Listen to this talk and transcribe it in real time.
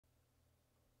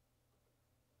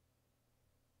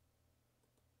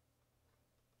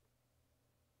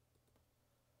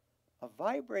A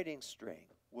vibrating string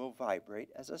will vibrate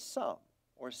as a sum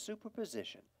or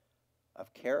superposition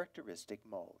of characteristic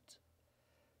modes.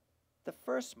 The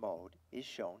first mode is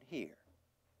shown here.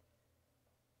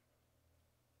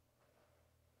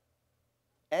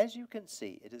 As you can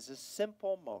see, it is a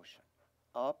simple motion,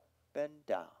 up and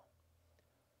down.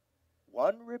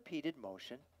 One repeated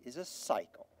motion is a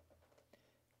cycle.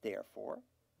 Therefore,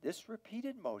 this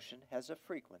repeated motion has a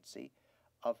frequency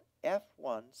of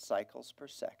F1 cycles per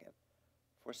second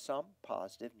for some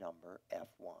positive number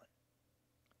F1.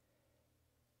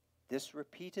 This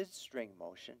repeated string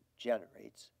motion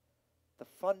generates the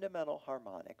fundamental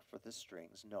harmonic for the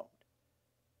string's note,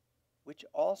 which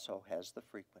also has the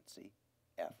frequency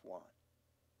F1.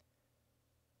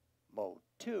 Mode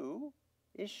 2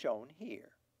 is shown here.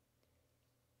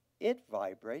 It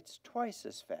vibrates twice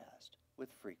as fast with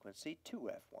frequency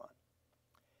 2F1.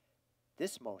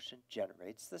 This motion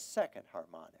generates the second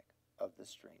harmonic of the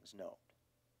string's note.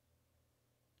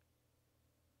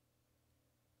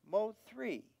 Mode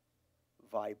 3,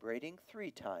 vibrating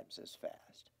 3 times as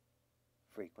fast,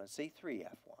 frequency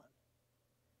 3F1.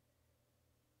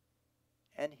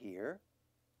 And here,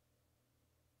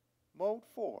 Mode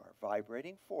 4,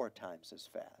 vibrating 4 times as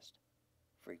fast,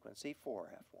 frequency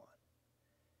 4F1.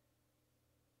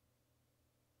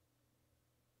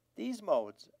 These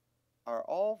modes are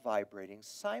all vibrating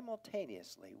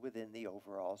simultaneously within the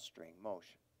overall string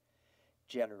motion,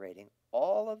 generating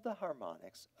all of the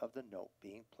harmonics of the note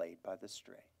being played by the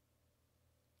string.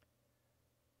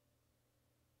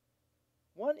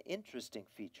 One interesting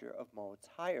feature of modes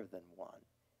higher than 1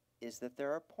 is that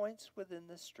there are points within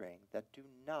the string that do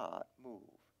not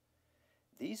move.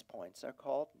 These points are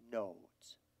called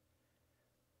nodes.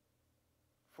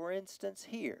 For instance,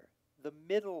 here, the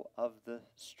middle of the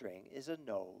string is a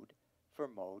node for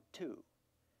mode 2.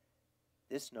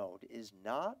 This node is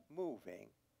not moving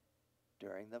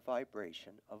during the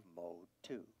vibration of mode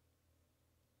 2.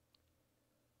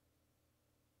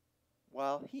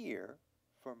 While here,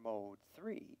 for mode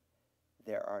 3,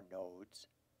 there are nodes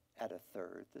at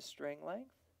 1/3 the string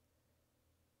length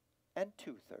and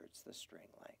 2/3 the string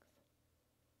length.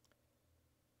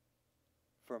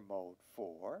 For mode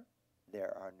 4,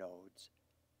 there are nodes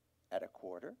at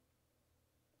 1/4,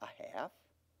 1/2,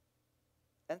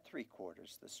 and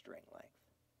 3/4 the string length.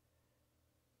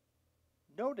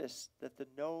 Notice that the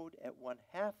node at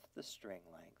 1/2 the string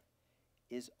length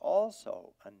is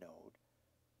also a node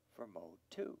for mode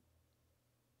 2.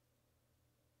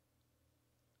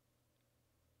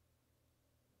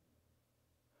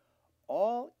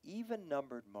 All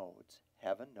even-numbered modes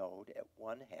have a node at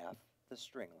 1/2 the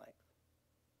string length.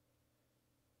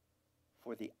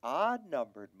 For the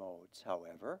odd-numbered modes,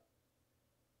 however,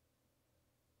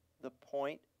 the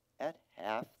point at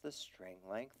 1/2 the string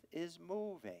length is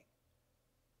moving,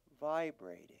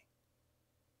 vibrating.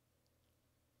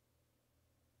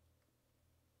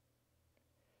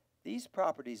 These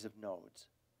properties of nodes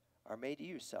are made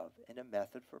use of in a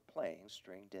method for playing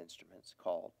stringed instruments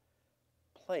called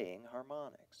playing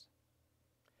harmonics.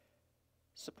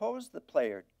 Suppose the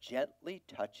player gently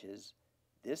touches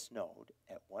this node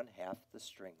at 1/2 the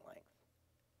string length.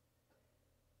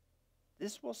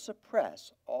 This will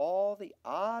suppress all the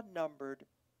odd-numbered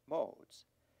modes,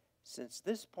 since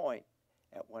this point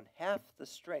at 1/2 the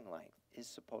string length is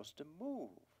supposed to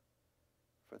move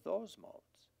for those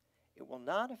modes. It will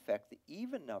not affect the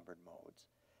even-numbered modes,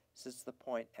 since the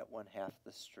point at 1/2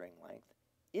 the string length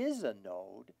is a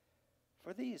node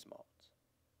for these modes.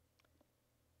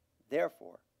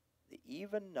 Therefore, the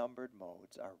even-numbered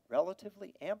modes are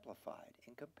relatively amplified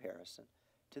in comparison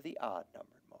to the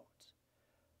odd-numbered modes,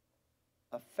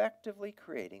 effectively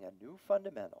creating a new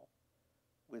fundamental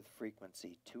with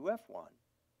frequency 2F1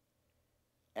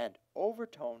 and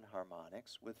overtone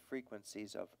harmonics with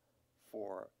frequencies of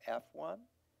 4F1,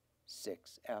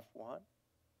 6F1,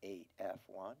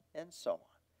 8F1, and so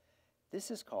on.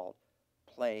 This is called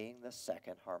playing the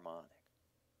second harmonic.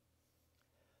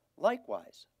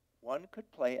 Likewise, one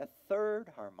could play a third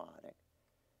harmonic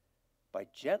by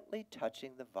gently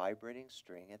touching the vibrating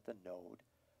string at the node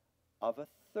of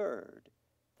 1/3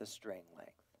 the string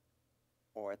length,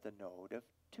 or at the node of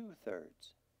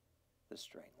 2/3 the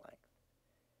string length.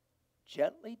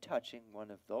 Gently touching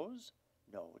one of those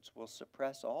nodes will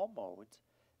suppress all modes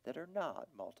that are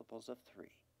not multiples of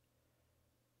 3,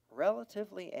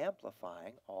 relatively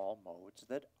amplifying all modes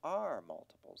that are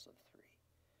multiples of 3.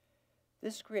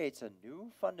 This creates a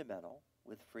new fundamental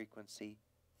with frequency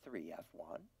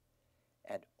 3F1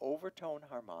 and overtone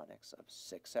harmonics of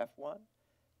 6F1,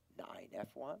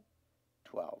 9F1,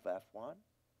 12F1,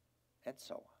 and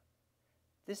so on.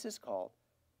 This is called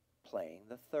playing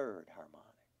the third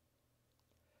harmonic.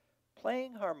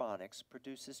 Playing harmonics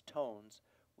produces tones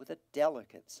with a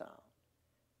delicate sound,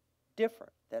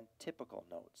 different than typical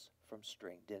notes from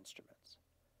stringed instruments.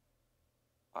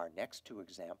 Our next two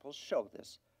examples show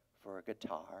this for a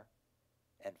guitar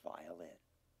and violin.